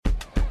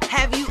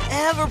Have you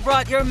ever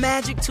brought your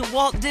magic to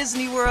Walt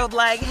Disney World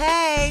like,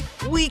 hey,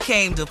 we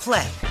came to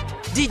play?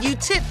 Did you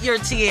tip your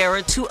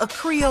tiara to a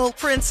Creole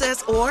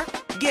princess or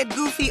get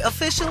goofy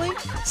officially?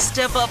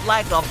 Step up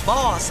like a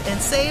boss and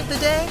save the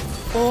day?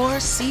 Or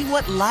see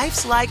what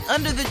life's like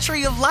under the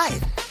tree of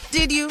life?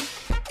 Did you?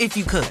 If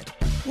you could.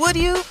 Would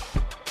you?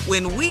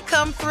 When we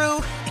come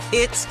through,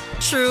 it's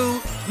true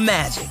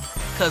magic.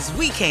 'Cause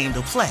we came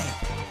to play.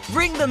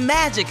 Bring the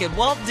magic at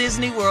Walt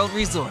Disney World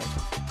Resort.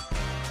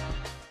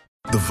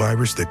 The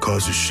virus that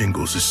causes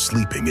shingles is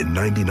sleeping in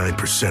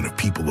 99% of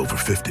people over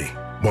 50.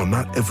 While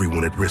not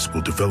everyone at risk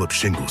will develop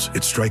shingles,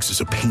 it strikes as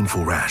a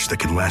painful rash that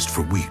can last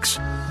for weeks.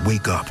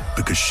 Wake up,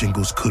 because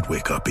shingles could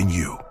wake up in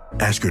you.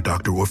 Ask your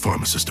doctor or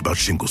pharmacist about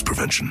shingles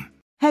prevention.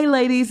 Hey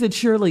ladies, it's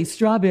Shirley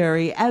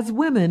Strawberry. As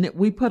women,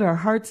 we put our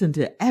hearts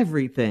into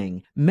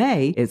everything.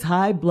 May is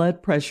High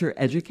Blood Pressure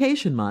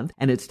Education Month,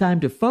 and it's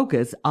time to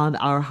focus on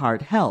our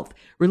heart health.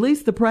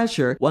 Release the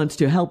Pressure wants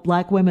to help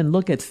Black women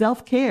look at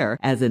self-care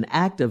as an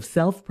act of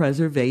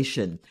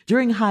self-preservation.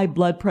 During High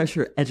Blood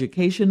Pressure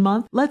Education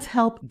Month, let's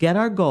help get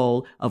our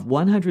goal of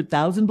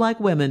 100,000 Black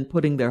women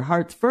putting their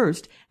hearts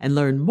first and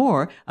learn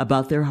more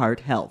about their heart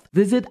health.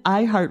 Visit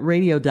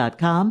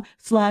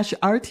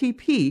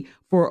iHeartRadio.com/RTP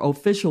for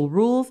official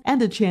rules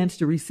and a chance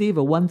to receive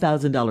a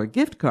 $1,000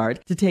 gift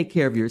card to take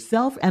care of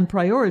yourself and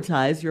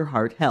prioritize your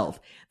heart health.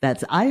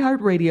 That's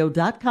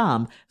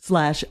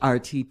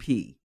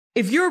iHeartRadio.com/RTP.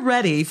 If you're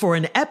ready for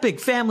an epic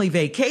family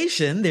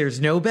vacation,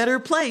 there's no better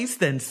place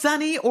than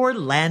sunny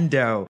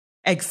Orlando.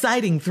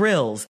 Exciting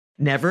thrills,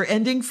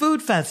 never-ending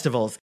food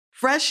festivals,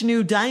 fresh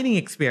new dining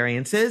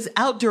experiences,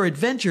 outdoor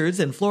adventures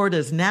in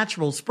Florida's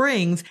natural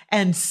springs,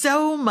 and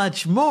so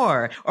much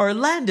more.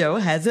 Orlando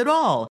has it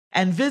all.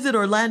 And Visit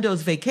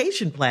Orlando's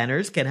vacation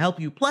planners can help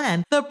you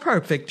plan the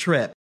perfect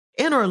trip.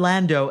 In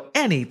Orlando,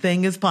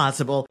 anything is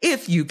possible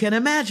if you can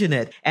imagine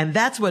it. And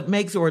that's what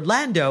makes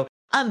Orlando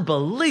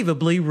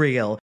unbelievably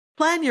real.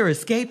 Plan your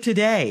escape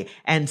today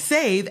and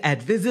save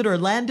at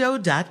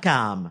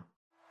visitorlando.com.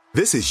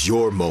 This is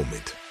your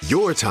moment,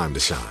 your time to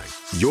shine,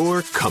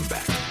 your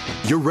comeback.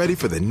 You're ready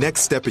for the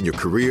next step in your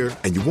career,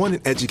 and you want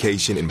an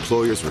education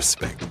employers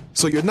respect.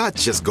 So you're not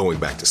just going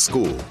back to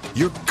school,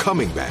 you're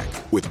coming back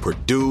with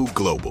Purdue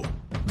Global.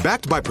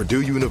 Backed by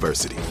Purdue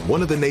University,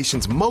 one of the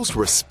nation's most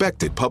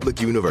respected public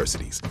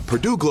universities,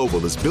 Purdue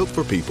Global is built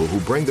for people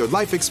who bring their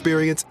life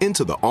experience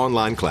into the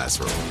online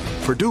classroom.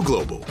 Purdue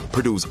Global,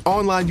 Purdue's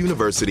online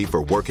university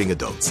for working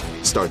adults.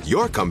 Start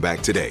your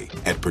comeback today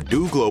at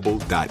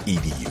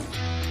purdueglobal.edu.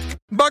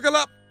 Buckle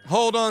up.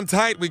 Hold on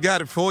tight. We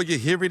got it for you.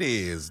 Here it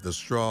is, the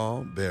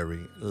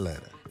Strawberry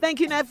Letter. Thank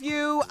you,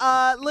 nephew.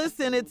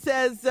 Listen, it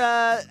says,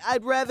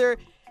 I'd rather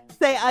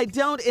say I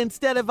don't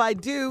instead of I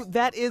do.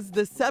 That is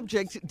the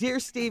subject. Dear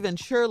Steve and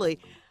Shirley,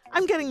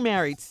 I'm getting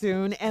married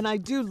soon, and I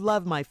do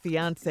love my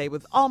fiancé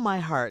with all my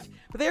heart.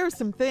 But there are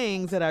some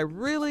things that I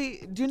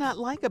really do not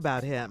like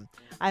about him.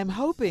 I'm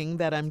hoping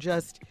that I'm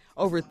just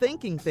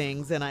overthinking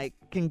things and I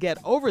can get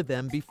over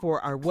them before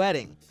our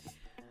wedding.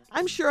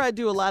 I'm sure I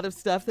do a lot of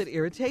stuff that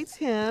irritates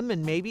him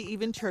and maybe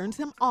even turns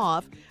him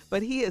off,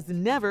 but he has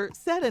never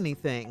said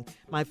anything.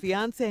 My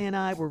fiancé and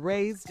I were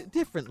raised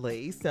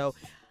differently, so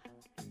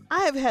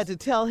I have had to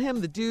tell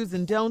him the do's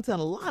and don'ts on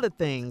a lot of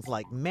things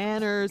like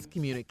manners,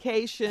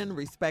 communication,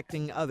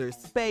 respecting others'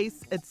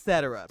 space,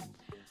 etc.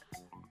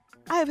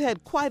 I have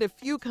had quite a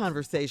few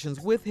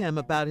conversations with him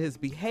about his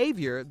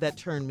behavior that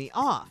turned me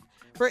off.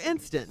 For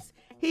instance,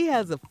 he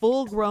has a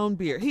full-grown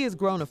beard. He has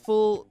grown a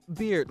full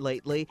beard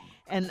lately,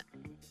 and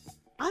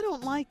I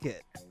don't like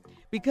it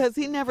because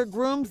he never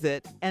grooms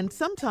it and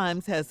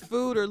sometimes has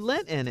food or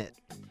lint in it.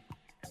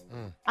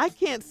 I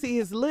can't see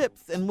his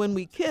lips, and when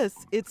we kiss,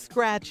 it's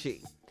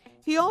scratchy.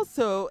 He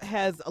also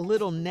has a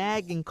little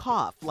nagging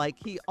cough, like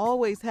he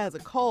always has a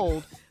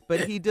cold,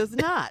 but he does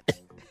not.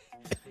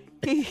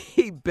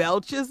 He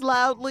belches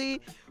loudly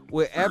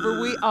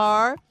wherever we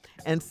are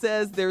and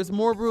says there's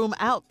more room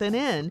out than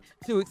in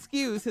to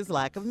excuse his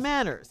lack of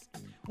manners.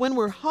 When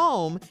we're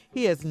home,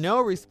 he has no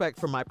respect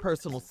for my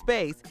personal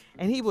space,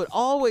 and he would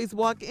always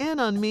walk in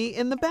on me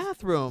in the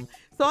bathroom,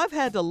 so I've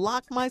had to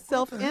lock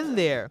myself in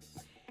there.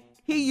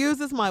 He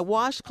uses my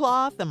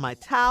washcloth and my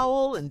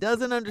towel and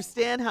doesn't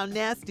understand how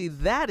nasty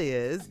that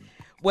is,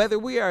 whether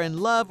we are in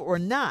love or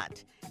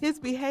not. His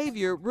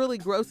behavior really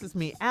grosses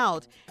me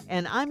out,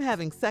 and I'm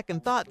having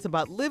second thoughts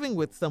about living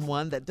with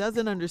someone that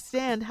doesn't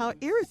understand how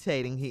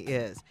irritating he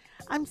is.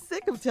 I'm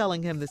sick of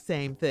telling him the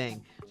same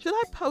thing. Should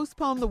I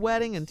postpone the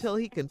wedding until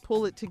he can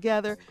pull it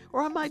together,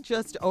 or am I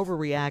just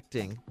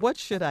overreacting? What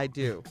should I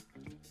do?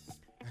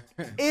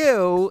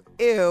 Ew,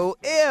 ew,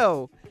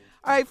 ew.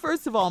 All right,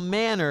 first of all,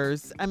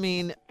 manners. I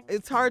mean,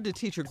 it's hard to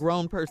teach a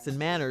grown person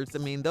manners. I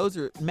mean,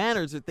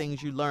 manners are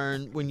things you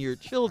learn when you're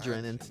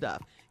children and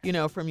stuff, you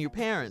know, from your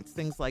parents,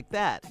 things like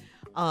that.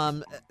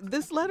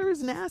 This letter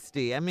is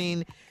nasty. I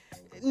mean,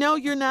 no,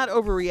 you're not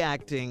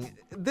overreacting.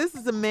 This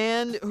is a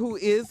man who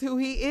is who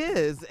he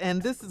is,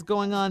 and this is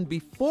going on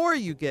before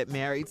you get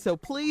married. So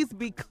please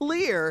be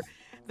clear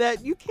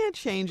that you can't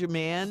change a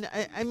man.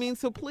 I mean,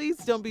 so please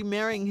don't be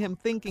marrying him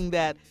thinking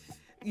that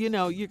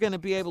you're going to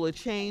be able to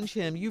change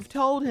him. You've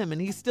told him,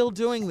 and he's still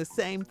doing the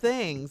same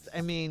things.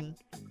 I mean,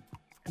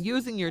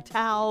 using your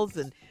towels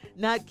and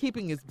not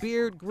keeping his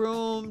beard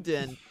groomed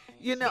and,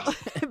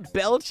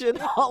 belching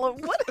all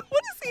of, what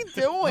is he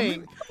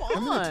doing?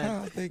 Come on. How many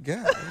towels they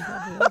got?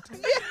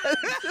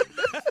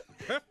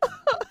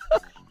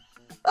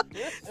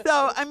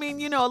 So, I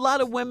mean, a lot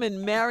of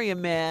women marry a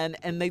man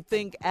and they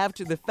think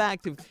after the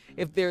fact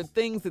if there are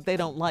things that they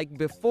don't like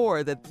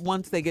before, that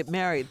once they get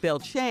married, they'll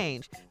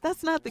change.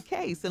 That's not the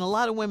case. And a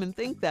lot of women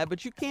think that,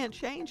 but you can't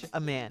change a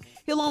man.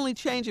 He'll only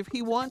change if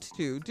he wants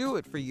to do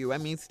it for you. I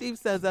mean, Steve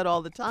says that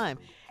all the time.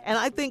 And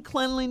I think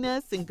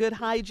cleanliness and good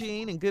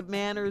hygiene and good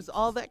manners,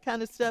 all that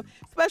kind of stuff,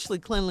 especially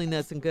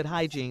cleanliness and good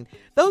hygiene,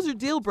 those are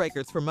deal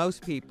breakers for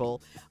most people.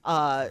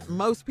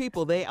 Most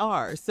people, they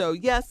are. So,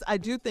 yes, I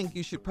do think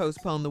you should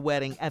postpone the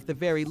wedding at the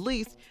very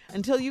least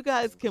until you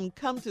guys can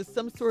come to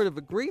some sort of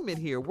agreement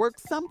here. Work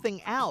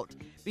something out,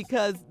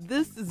 because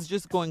this is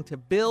just going to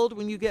build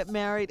when you get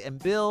married and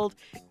build.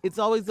 It's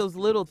always those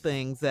little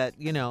things that,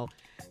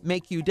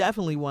 make you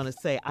definitely want to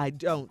say, I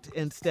don't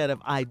instead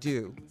of I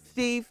do.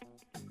 Steve?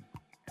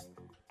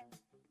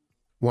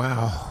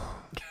 Wow.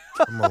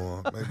 Come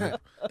on.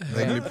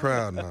 Make me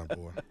proud now,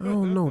 boy. I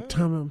don't know,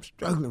 Tommy. I'm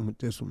struggling with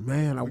this one,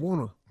 man. I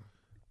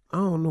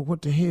don't know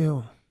what the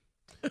hell.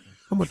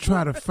 I'm going to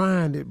try to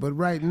find it, but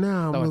right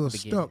now I'm a little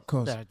stuck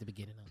because, Start at the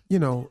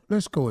beginning.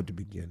 Let's go at the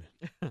beginning.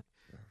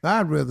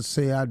 I'd rather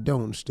say I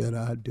don't instead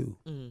of I do.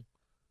 Mm.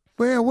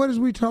 Well, what is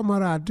we talking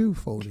about I do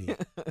for then?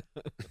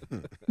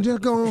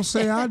 Just go on and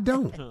say I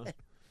don't.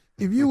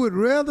 If you would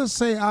rather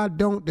say I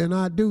don't than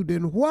I do,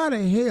 then why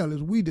the hell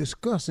is we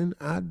discussing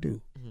I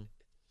do? Mm-hmm.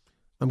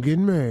 I'm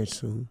getting married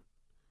soon.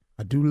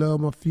 I do love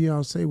my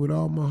fiancé with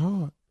all my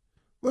heart.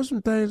 But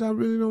some things I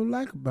really don't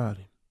like about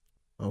him.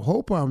 I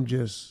hope I'm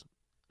just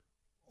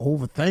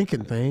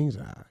overthinking things.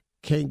 I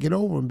can't get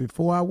over them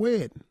before our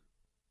wedding.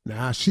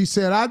 Now, she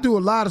said I do a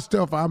lot of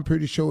stuff I'm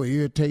pretty sure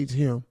irritates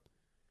him.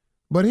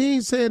 But he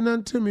ain't said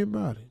nothing to me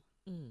about it.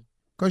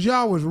 Because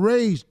y'all was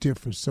raised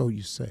different, so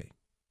you say.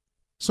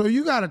 So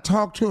you got to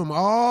talk to him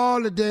all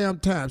the damn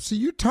time. See,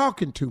 you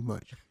talking too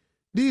much.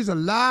 These are a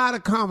lot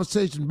of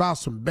conversations about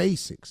some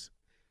basics.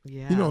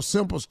 Yeah.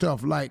 Simple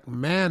stuff like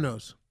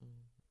manners,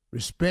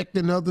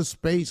 respecting other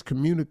space,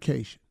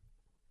 communication.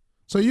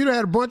 So you done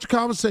had a bunch of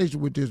conversations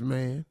with this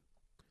man.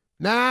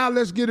 Now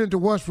let's get into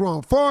what's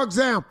wrong. For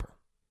example,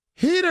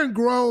 he done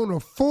grown a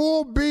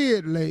full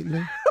beard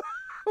lately,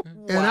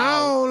 and I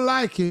don't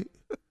like it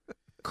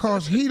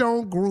because he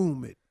don't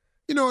groom it.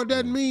 You know what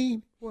that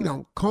mean? He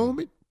don't comb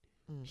it.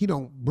 He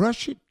don't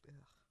brush it.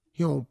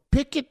 He don't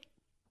pick it.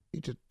 He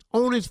just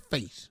on his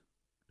face.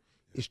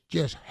 It's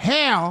just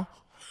hair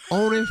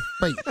on his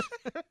face.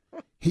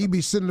 He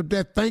be sitting up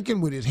there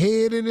thinking with his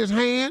head in his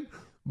hand,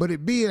 but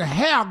it be the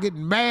hair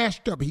getting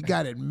mashed up. He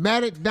got it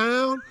matted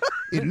down.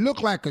 It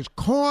look like it's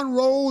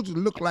cornrows. It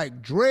look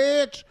like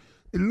dreads.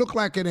 It look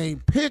like it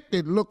ain't picked.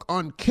 It look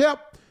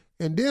unkept.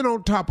 And then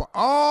on top of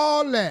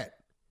all that,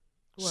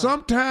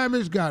 sometimes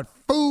it's got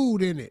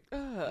food in it.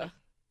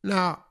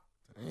 Now,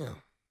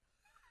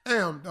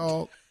 damn,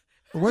 dog.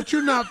 What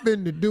you not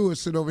finna do is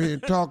sit over here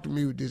and talk to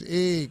me with this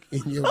egg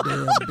in your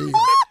damn beard.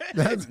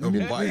 That's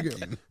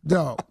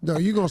dog,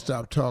 you gonna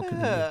stop talking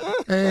to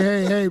me.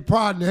 Hey,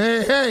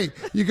 partner. Hey,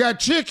 you got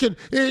chicken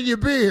in your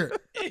beard.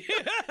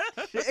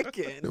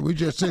 Chicken. We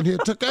just sitting here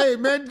hey,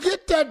 man,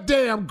 get that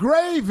damn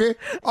gravy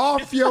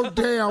off your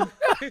damn...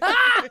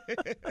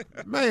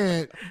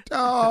 Man,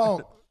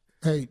 dog.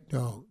 Hey,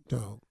 dog,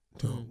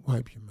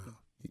 wipe your mouth.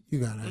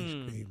 You got ice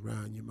cream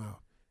around your mouth.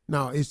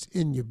 No, it's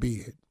in your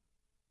beard.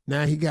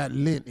 Now he got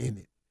lint in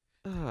it.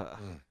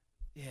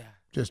 Yeah.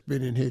 Just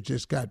been in here,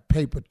 just got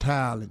paper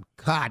towel and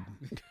cotton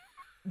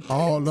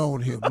all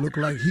on him. Look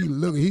like he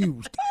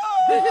was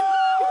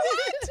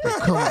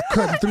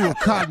cutting through a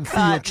cotton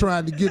field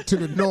trying to get to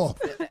the north.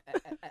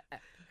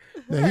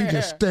 Now he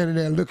just standing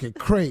there looking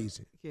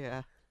crazy.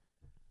 Yeah.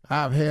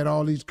 I've had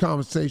all these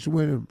conversations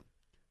with him,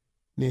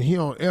 and then he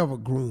don't ever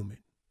groom it.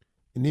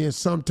 And then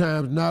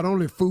sometimes not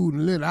only food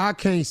and lint, I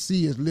can't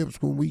see his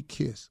lips when we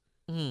kiss.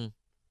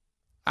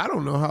 I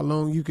don't know how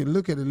long you can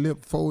look at a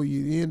lip before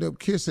you end up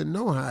kissing.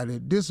 Know how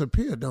it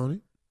disappear, don't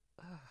it?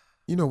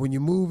 When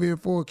you move in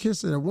for a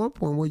kiss, at one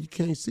point where you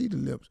can't see the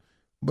lips,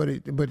 but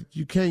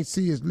you can't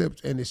see his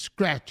lips and it's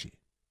scratchy.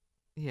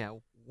 Yeah.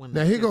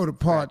 Now here go the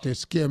part that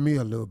scared me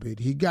a little bit.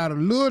 He got a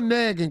little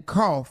nagging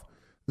cough,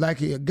 like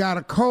he got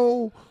a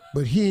cold,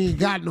 but he ain't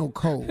got no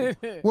cold.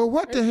 Well,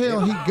 what the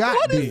hell he got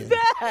what then? What is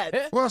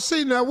that? Well,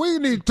 see, now we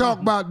need to talk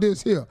about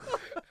this here.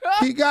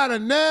 He got a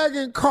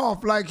nagging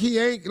cough like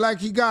he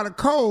got a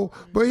cold,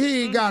 but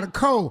he ain't got a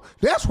cold.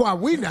 That's why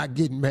we not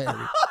getting married.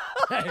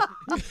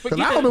 Because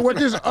I don't know what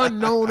this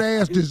unknown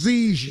ass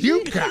disease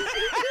you got.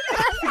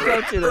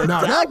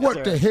 Now that's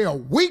what the hell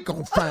we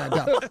gonna find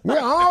out.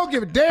 Well, I don't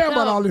give a damn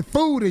about all the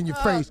food in your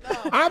face.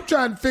 I'm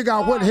trying to figure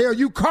out what the hell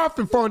you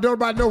coughing for and don't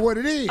nobody know what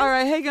it is. All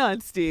right, hang on,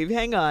 Steve.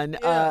 Hang on.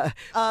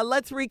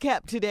 Let's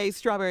recap today's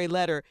Strawberry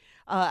Letter.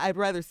 I'd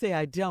rather say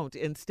I don't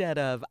instead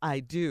of I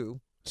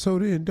do. So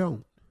then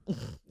don't.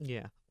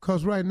 Yeah.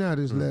 Because right now,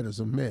 this letter's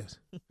a mess.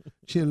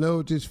 She in love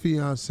with this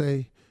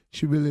fiancé.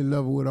 She really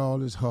love her with all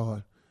his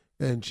heart.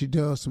 And she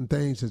does some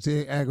things that's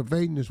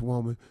aggravating this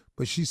woman,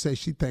 but she says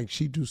she thinks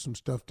she do some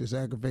stuff that's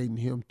aggravating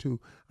him too.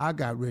 I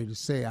got ready to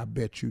say, I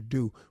bet you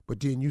do. But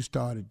then you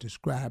started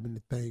describing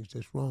the things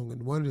that's wrong.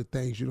 And one of the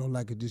things you don't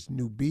like is this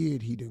new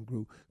beard he done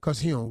grew, because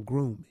he don't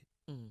groom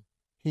it.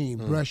 He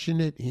ain't brushing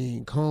it. He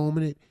ain't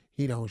combing it.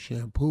 He don't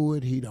shampoo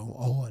it. He don't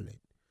oil it.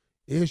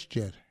 It's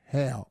just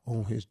hair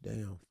on his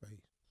damn face.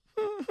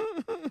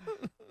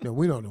 Now,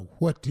 we don't know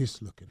what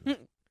this looking like.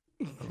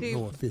 I don't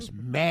know if it's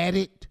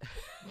matted.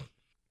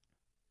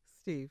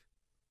 Steve.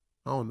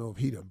 I don't know if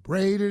he done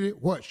braided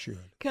it. What, Shirley?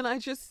 Can I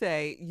just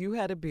say, you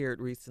had a beard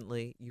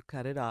recently. You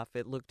cut it off.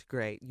 It looked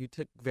great. You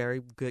took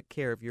very good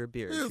care of your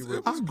beard. Yes, You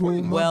were I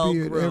groom my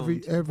beard every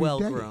day.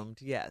 Well-groomed,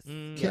 yes.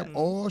 Kept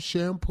oil,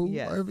 shampoo,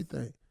 Yes.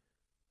 everything.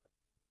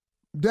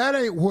 That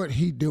ain't what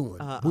he doing.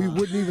 We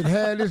wouldn't even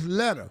have this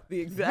letter.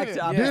 The exact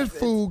opposite. This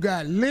food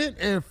got lint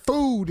and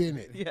food in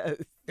it. Yes.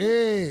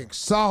 Egg,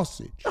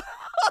 sausage,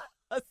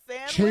 A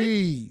sandwich?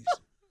 cheese.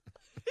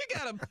 He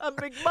got A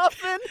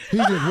McMuffin? He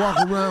just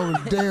walk around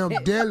with damn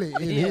deli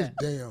in his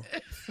damn.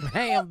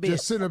 ham bit.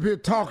 Just sitting up here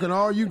talking,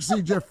 all you can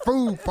see just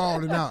food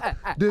falling out.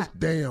 This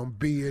damn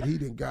beard he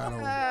done got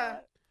on.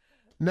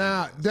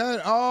 Now,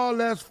 all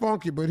that's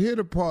funky, but here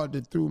the part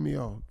that threw me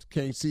off.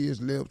 Can't see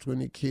his lips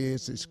when he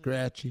kisses, it's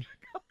scratchy.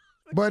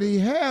 But he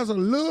has a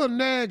little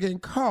nagging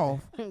cough,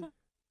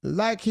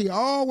 like he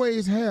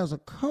always has a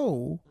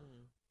cold,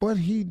 but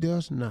he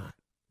does not.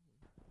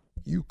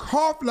 You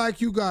cough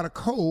like you got a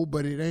cold,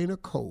 but it ain't a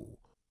cold.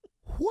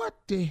 What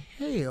the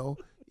hell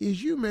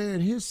is you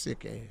marrying his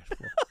sick ass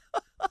for?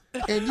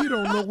 And you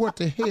don't know what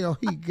the hell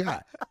he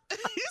got.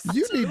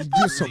 You need to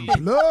get some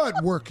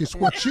blood work is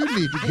what you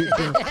need to get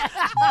done.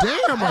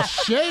 Damn, a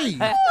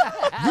shave.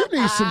 You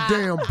need some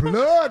damn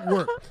blood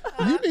work.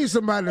 You need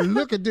somebody to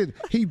look at this.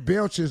 He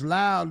belches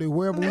loudly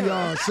wherever we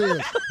are and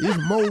says,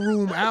 there's more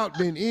room out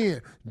than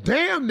in.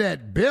 Damn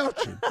that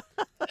belching.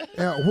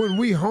 When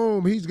we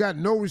home, he's got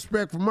no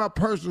respect for my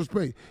personal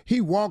space.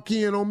 He walk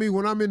in on me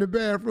when I'm in the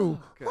bathroom.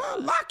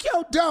 Well, lock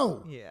your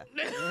door. Yeah.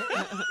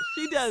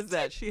 She does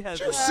that. She has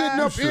You that. sitting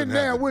up in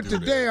there with the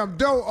damn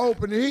door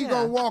open, and he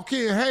gonna walk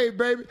in. Hey,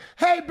 baby,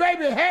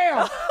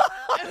 hell.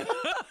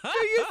 Do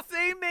you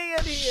see me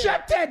in here?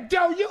 Shut that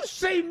door. You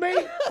see me?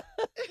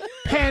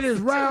 Panties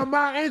round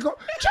my ankle.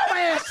 Get your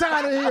ass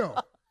out of here.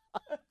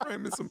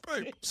 Bring me some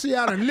paper. See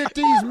how I done lit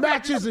these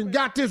matches and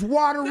got this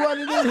water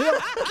running in here?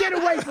 Get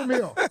away from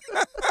here.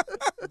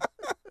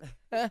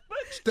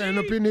 Stand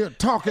up in here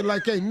talking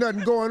like ain't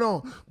nothing going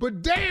on.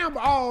 But damn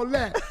all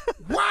that.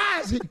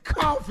 Why is he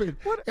coughing?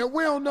 And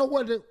we don't know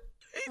what to...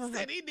 He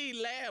said he need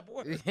lab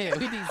work. Yeah,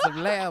 we need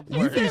some lab You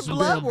work. need some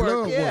damn blood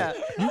work.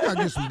 You gotta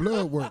get some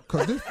blood work,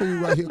 because this fool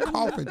right here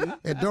coughing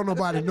and don't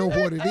nobody know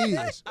what it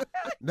is.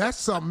 That's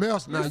something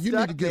else now. You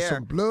need to get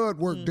some blood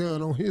work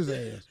done on his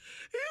ass.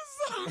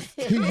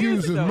 He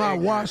uses my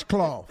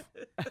washcloth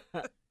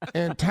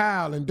and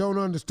towel and don't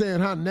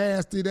understand how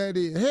nasty that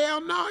is.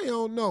 Hell no, he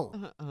don't know.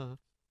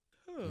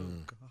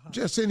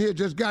 Just in here,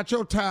 just got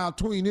your towel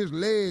between his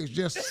legs,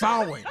 just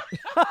sawing.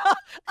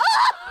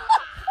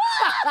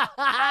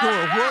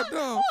 Doing what,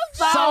 dog?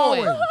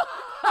 Sawing.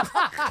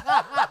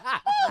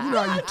 You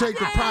know how you take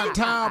the pot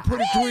towel, put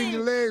it between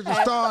your legs and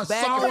start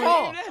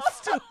sawing?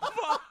 That's too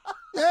far.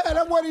 Yeah,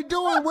 that's what he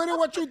doing with it.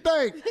 What you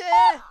think?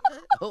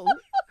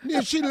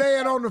 Then she lay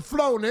it on the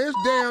floor. Now it's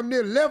damn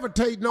near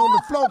levitating on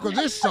the floor because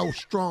it's so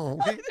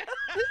strong.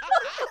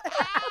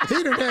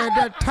 He done had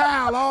that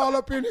towel all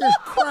up in his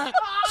crack,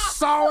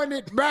 sawing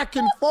it back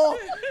and forth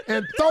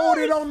and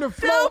throwing it on the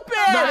floor.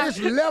 Now it's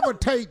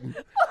levitating.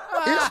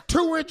 It's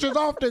 2 inches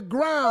off the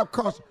ground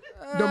because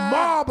the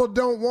marble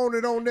don't want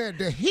it on there.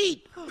 The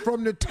heat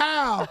from the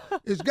towel,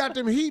 it's got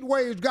them heat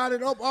waves, got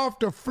it up off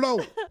the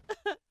floor.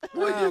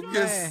 Where you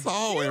get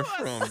sawing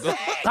from, dog?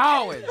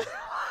 Sawing.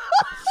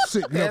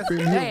 Sitting up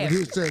in here with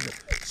his second,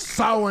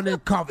 sawing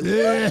and coughing.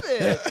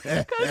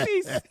 Because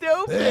he's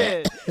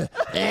stupid.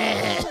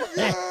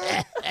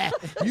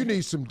 You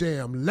need some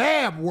damn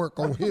lab work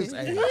on his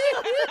ass.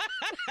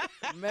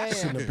 Man.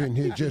 Sitting up in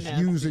here just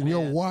using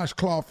your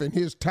washcloth and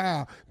his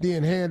towel,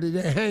 then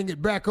hang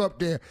it back up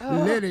there,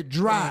 let it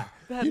dry.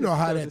 You know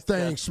how that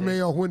thing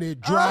smell when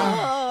it dry.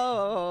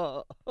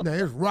 Oh. Now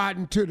it's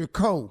rotten to the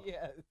core.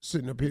 Yes.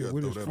 Sitting up here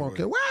with his throw that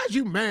funky. away. Why is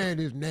you man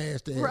this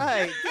nasty ass?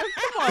 Right.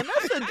 Come on.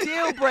 That's a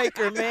deal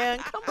breaker, man.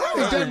 Come I on.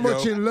 ain't There that you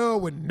much go. in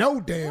love with no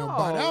damn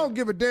body. I don't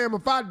give a damn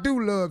if I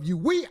do love you.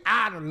 We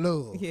out of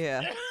love.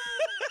 Yeah.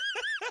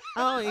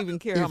 I don't even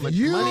care how If much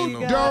you money you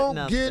got. don't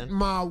nothing. get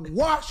my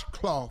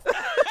washcloth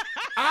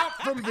out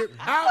from the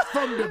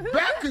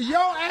back of your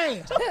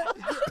ass.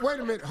 Wait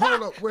a minute,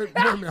 hold up. Wait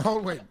a minute.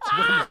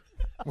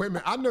 Wait a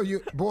minute. I know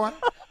you, boy.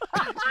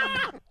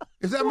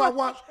 Is that my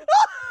watch?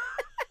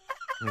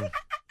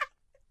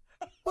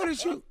 What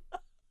is you?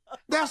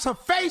 That's a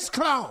face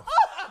cloth.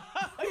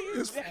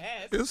 It's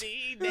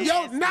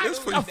Yo, not it's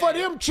for for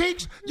them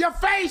cheeks, your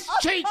face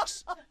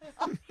cheeks.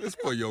 It's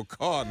for your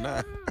car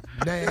now.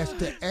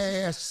 Nasty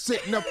ass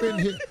sitting up in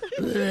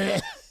here.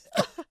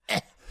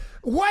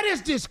 What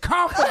is this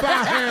cough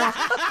about,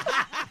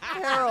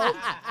 Harold?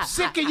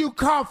 Sick of you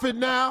coughing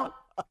now.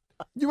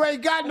 You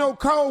ain't got no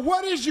cold.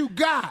 What is you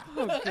got?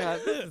 Oh,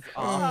 God, this is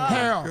awful.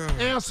 Harold,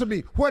 answer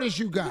me. What is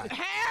you got?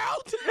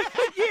 Harold!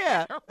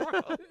 Yeah.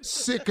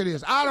 Sick of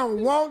this. I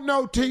don't want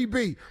no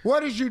TB.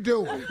 What is you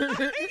doing? He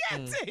got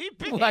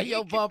TB. Why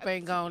your bump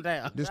ain't gone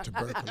down? This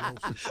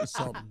tuberculosis or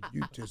something.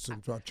 You just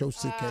brought your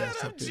sick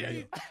ass up in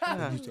here.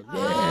 So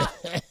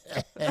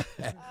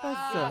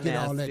Get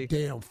all that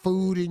damn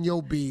food in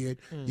your beard.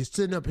 You're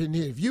sitting up in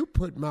here. If you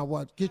put my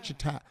watch, get your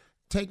towel.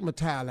 Take my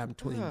towel out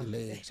between your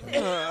legs. But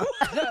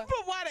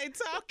why they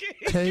talking?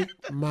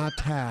 Take my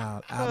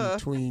towel out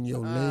between your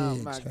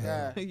legs. my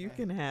Harold. God. You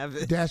can have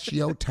it. That's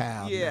your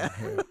towel. Yeah. now,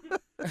 Harold.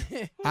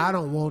 I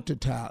don't want the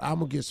towel. I'm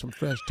gonna get some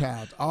fresh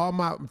towels. All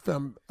my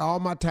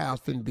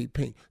towels finna be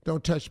pink.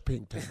 Don't touch the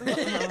pink towel.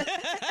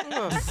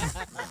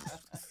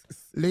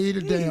 Leave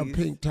the damn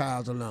pink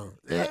towels alone.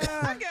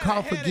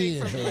 Cough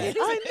again, Harold.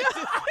 I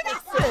know. He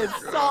said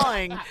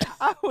sawing.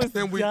 I was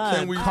Can we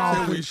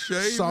Coughing,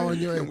 shave? sawing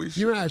your Can we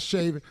You're not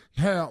shaving.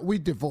 Harold, we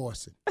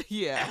divorcing.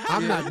 Yeah.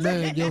 I'm not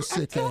marrying your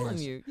sick telling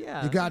ass. you,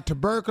 yeah. You got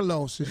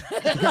tuberculosis.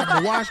 You got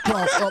my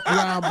washcloth up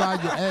around by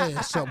your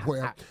ass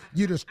somewhere.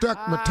 You done stuck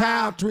my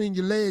towel between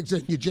your legs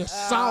and you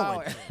just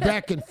sawing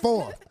back and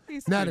forth.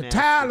 He's Now too the nasty.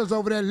 towel is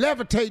over there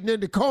levitating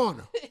in the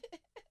corner.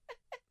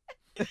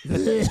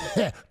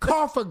 Yeah.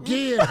 Cough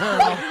again,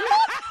 Harold.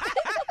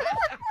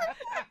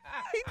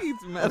 He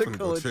needs I'm medical gonna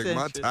go check attention.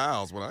 my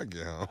towels when I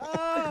get home.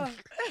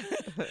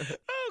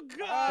 Oh,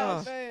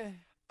 God. Man.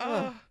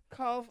 Oh,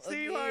 Cough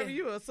Steve again. Harvey,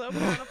 you are so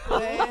kind of fool.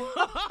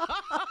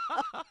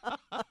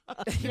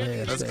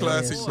 That's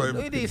classic, baby.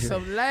 We need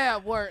some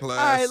lab work. All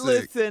right,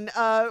 Classic. listen.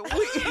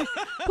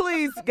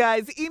 Please,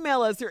 guys,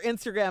 email us or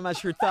Instagram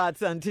us your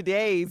thoughts on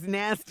today's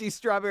nasty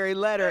strawberry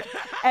letter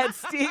at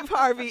Steve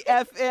Harvey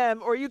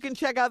FM, or you can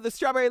check out the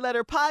Strawberry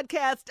Letter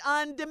podcast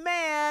on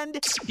demand.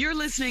 You're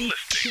listening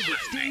to the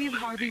Steve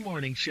Harvey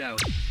Morning Show.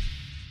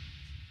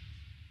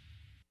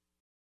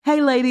 Hey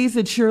ladies,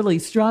 it's Shirley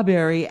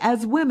Strawberry.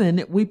 As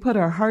women, we put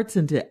our hearts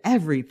into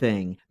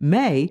everything.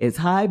 May is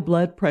High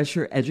Blood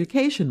Pressure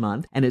Education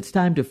Month, and it's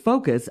time to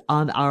focus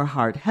on our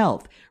heart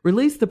health.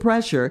 Release the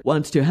Pressure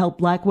wants to help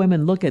Black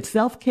women look at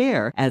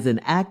self-care as an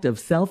act of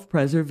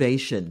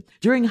self-preservation.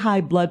 During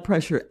High Blood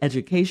Pressure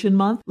Education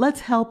Month,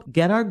 let's help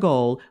get our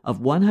goal of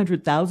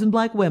 100,000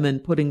 Black women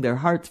putting their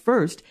hearts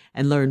first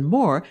and learn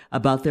more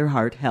about their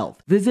heart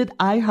health. Visit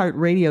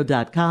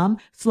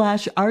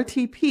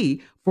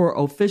iHeartRadio.com/RTP for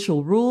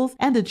official rules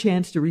and a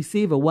chance to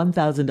receive a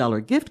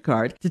 $1,000 gift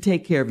card to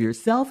take care of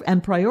yourself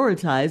and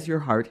prioritize your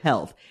heart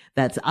health.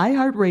 That's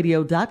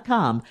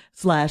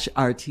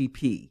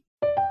iHeartRadio.com/RTP.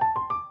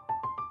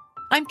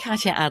 I'm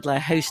Katya Adler,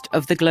 host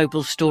of The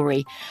Global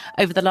Story.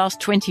 Over the last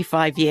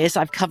 25 years,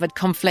 I've covered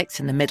conflicts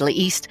in the Middle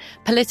East,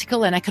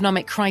 political and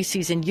economic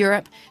crises in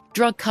Europe,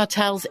 drug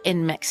cartels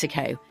in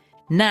Mexico.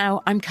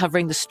 Now I'm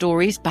covering the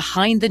stories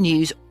behind the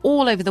news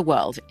all over the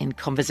world in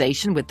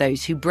conversation with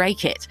those who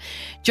break it.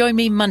 Join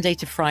me Monday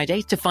to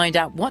Friday to find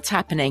out what's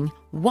happening,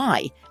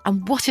 why,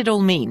 and what it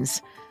all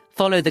means.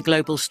 Follow The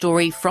Global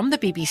Story from the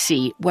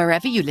BBC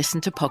wherever you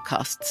listen to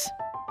podcasts.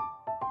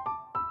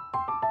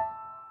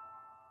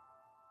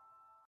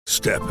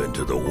 Step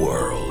into the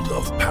world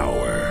of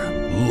power,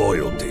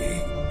 loyalty,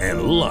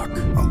 and luck.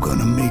 I'm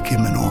gonna make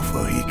him an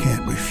offer he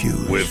can't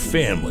refuse. With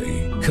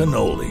family,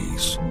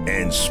 cannolis,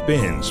 and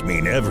spins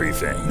mean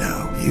everything.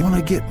 Now, you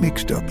wanna get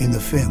mixed up in the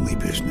family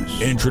business.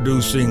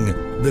 Introducing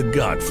The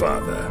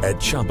Godfather at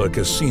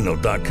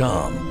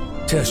ChumbaCasino.com.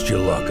 Test your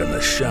luck in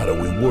the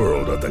shadowy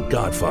world of The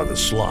Godfather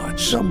slot.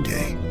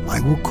 Someday, I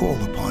will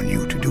call upon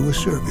you to do a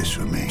service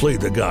for me. Play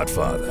The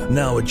Godfather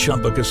now at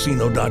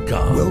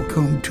ChumbaCasino.com.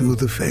 Welcome to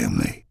the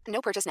family. No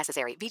purchase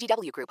necessary.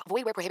 VGW Group.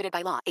 Void where prohibited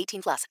by law.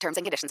 18+. Terms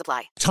and conditions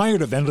apply.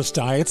 Tired of endless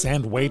diets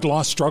and weight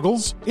loss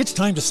struggles? It's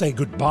time to say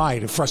goodbye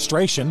to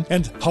frustration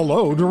and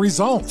hello to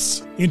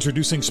results.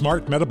 Introducing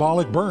Smart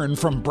Metabolic Burn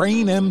from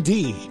Brain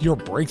MD, your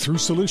breakthrough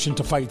solution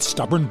to fight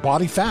stubborn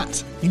body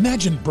fat.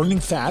 Imagine burning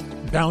fat,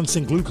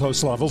 balancing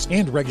glucose levels,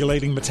 and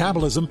regulating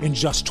metabolism in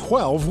just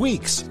 12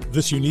 weeks.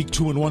 This unique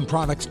 2-in-1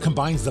 product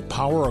combines the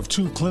power of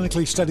 2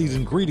 clinically studied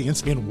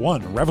ingredients in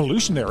one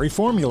revolutionary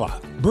formula.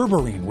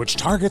 Berberine, which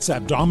targets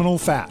abdominal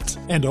fat,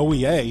 and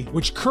OEA,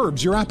 which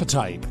curbs your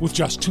appetite. With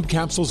just 2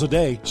 capsules a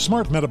day,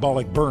 Smart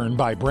Metabolic Burn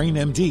by Brain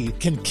MD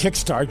can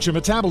kickstart your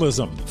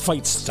metabolism,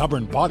 fight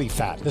stubborn body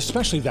fat,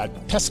 especially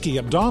that pesky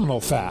abdominal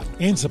fat,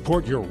 and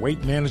support your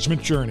weight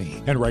management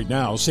journey. And right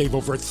now, save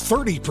over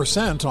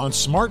 30% on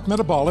Smart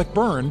Metabolic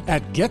Burn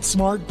at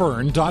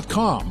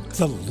GetSmartBurn.com.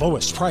 The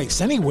lowest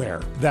price anywhere.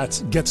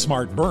 That's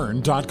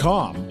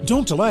GetSmartBurn.com.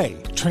 Don't delay.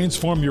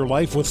 Transform your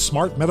life with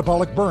Smart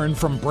Metabolic Burn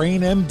from Brain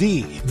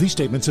MD. These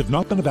statements have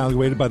not been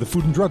evaluated by the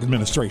Food and Drug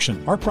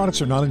Administration. Our products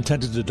are not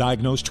intended to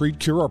diagnose, treat,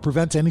 cure, or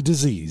prevent any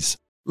disease.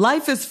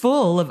 Life is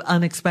full of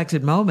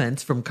unexpected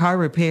moments, from car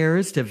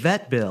repairs to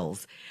vet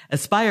bills.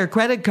 Aspire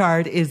Credit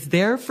Card is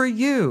there for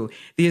you.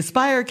 The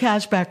Aspire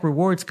Cashback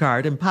Rewards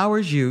Card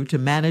empowers you to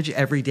manage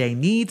everyday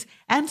needs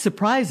and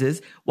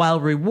surprises while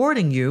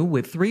rewarding you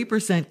with 3%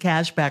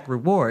 cashback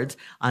rewards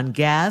on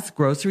gas,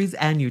 groceries,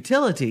 and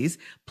utilities,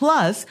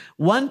 plus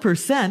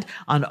 1%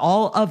 on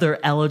all other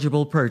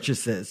eligible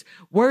purchases.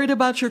 Worried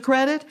about your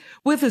credit?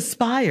 With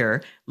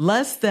Aspire,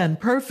 less than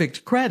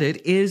perfect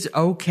credit is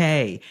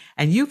okay,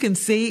 and you can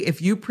see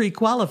if you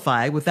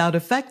pre-qualify without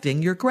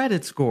affecting your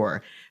credit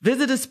score.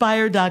 Visit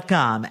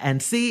Aspire.com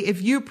and see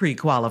if you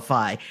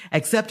pre-qualify.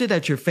 Accepted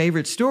at your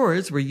favorite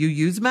stores where you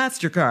use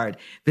MasterCard.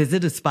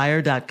 Visit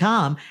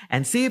Aspire.com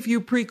and see if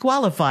you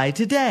pre-qualify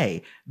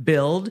today.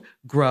 Build,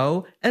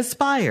 grow,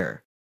 aspire.